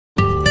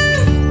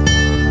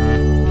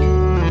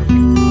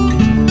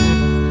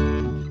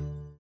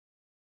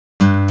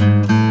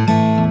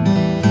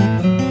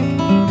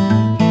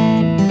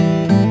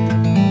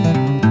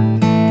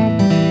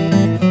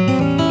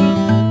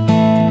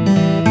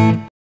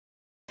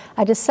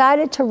I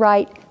decided to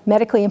write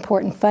Medically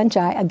Important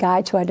Fungi, A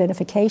Guide to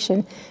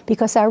Identification,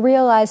 because I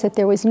realized that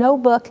there was no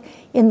book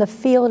in the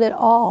field at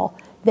all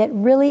that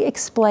really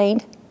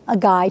explained a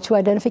guide to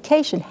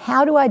identification.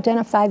 How to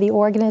identify the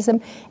organism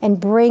and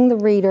bring the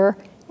reader,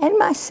 and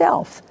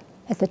myself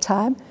at the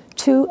time,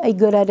 to a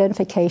good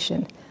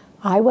identification.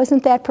 I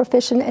wasn't that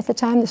proficient at the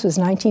time. This was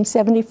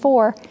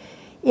 1974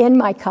 in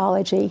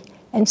mycology,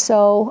 and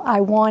so I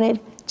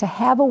wanted to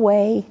have a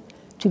way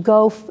to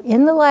go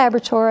in the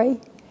laboratory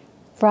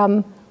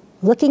from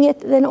looking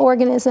at an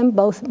organism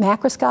both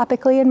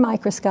macroscopically and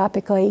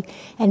microscopically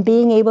and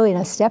being able in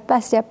a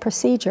step-by-step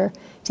procedure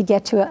to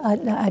get to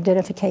an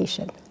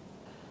identification.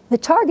 The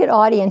target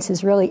audience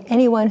is really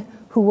anyone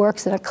who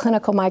works in a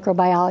clinical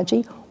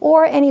microbiology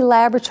or any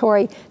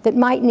laboratory that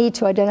might need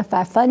to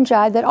identify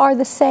fungi that are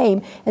the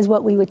same as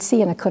what we would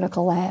see in a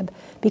clinical lab,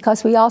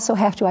 because we also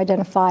have to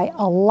identify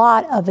a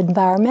lot of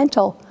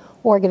environmental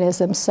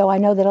organisms. So I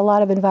know that a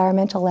lot of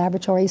environmental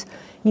laboratories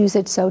use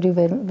it, so do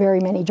very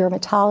many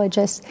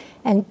dermatologists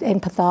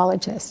and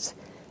pathologists.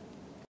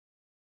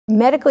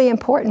 Medically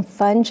important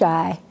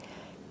fungi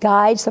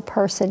guides a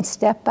person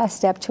step by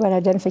step to an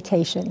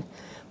identification.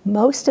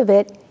 Most of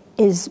it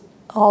is,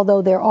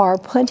 although there are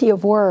plenty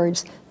of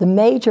words, the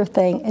major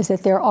thing is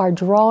that there are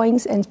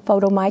drawings and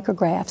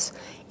photomicrographs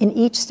in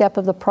each step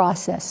of the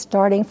process.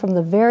 Starting from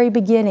the very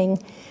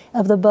beginning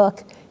of the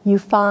book, you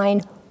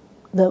find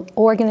the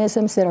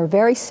organisms that are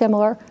very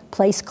similar,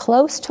 placed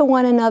close to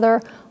one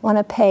another on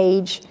a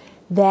page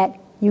that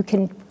you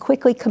can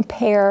quickly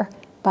compare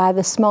by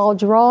the small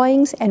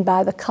drawings and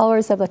by the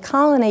colors of the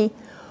colony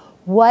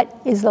what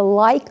is the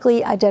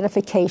likely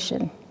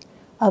identification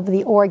of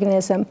the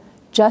organism,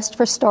 just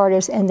for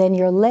starters, and then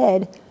you're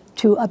led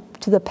to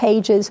the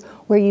pages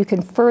where you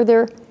can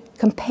further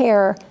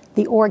compare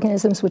the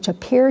organisms which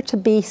appear to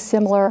be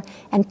similar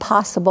and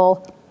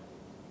possible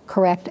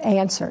correct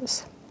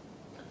answers.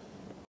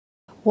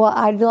 Well,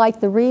 I'd like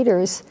the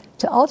readers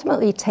to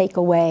ultimately take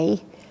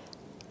away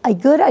a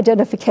good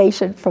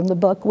identification from the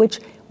book,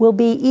 which will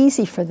be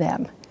easy for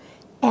them.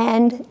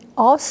 And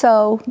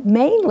also,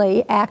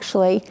 mainly,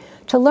 actually,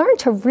 to learn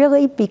to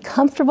really be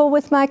comfortable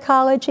with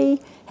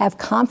mycology, have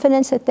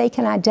confidence that they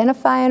can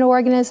identify an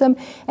organism,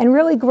 and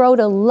really grow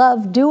to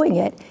love doing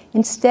it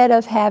instead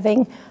of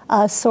having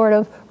a sort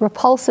of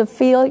repulsive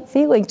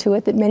feeling to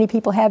it that many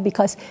people have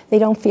because they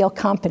don't feel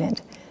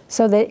competent.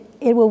 So that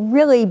it will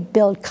really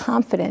build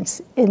confidence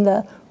in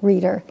the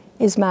reader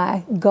is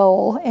my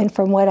goal, and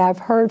from what I've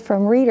heard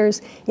from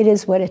readers, it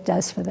is what it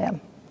does for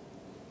them.